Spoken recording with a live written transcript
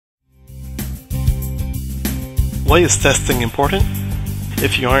Why is testing important?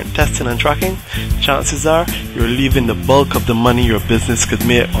 If you aren't testing and tracking, chances are you're leaving the bulk of the money your business could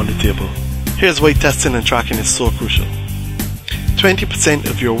make on the table. Here's why testing and tracking is so crucial. 20%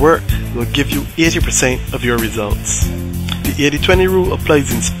 of your work will give you 80% of your results. The 80-20 rule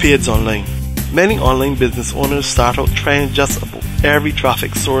applies in spades online. Many online business owners start out trying just about every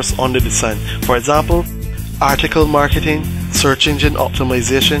traffic source under the sun. For example, article marketing, search engine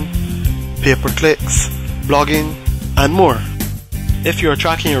optimization, pay-per-clicks, blogging, and more. If you're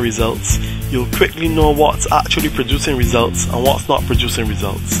tracking your results, you'll quickly know what's actually producing results and what's not producing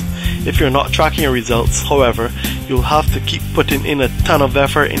results. If you're not tracking your results, however, you'll have to keep putting in a ton of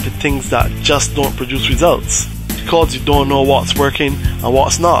effort into things that just don't produce results, because you don't know what's working and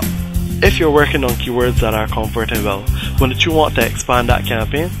what's not. If you're working on keywords that are converting well, wouldn't you want to expand that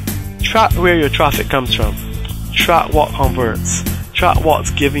campaign? Track where your traffic comes from. Track what converts. Track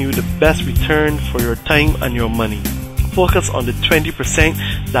what's giving you the best return for your time and your money. Focus on the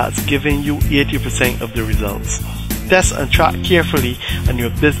 20% that's giving you 80% of the results. Test and track carefully and your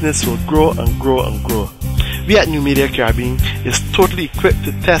business will grow and grow and grow. We at New Media Caribbean is totally equipped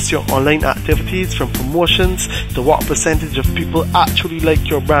to test your online activities, from promotions to what percentage of people actually like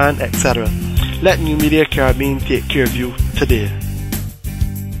your brand, etc. Let New Media Caribbean take care of you today.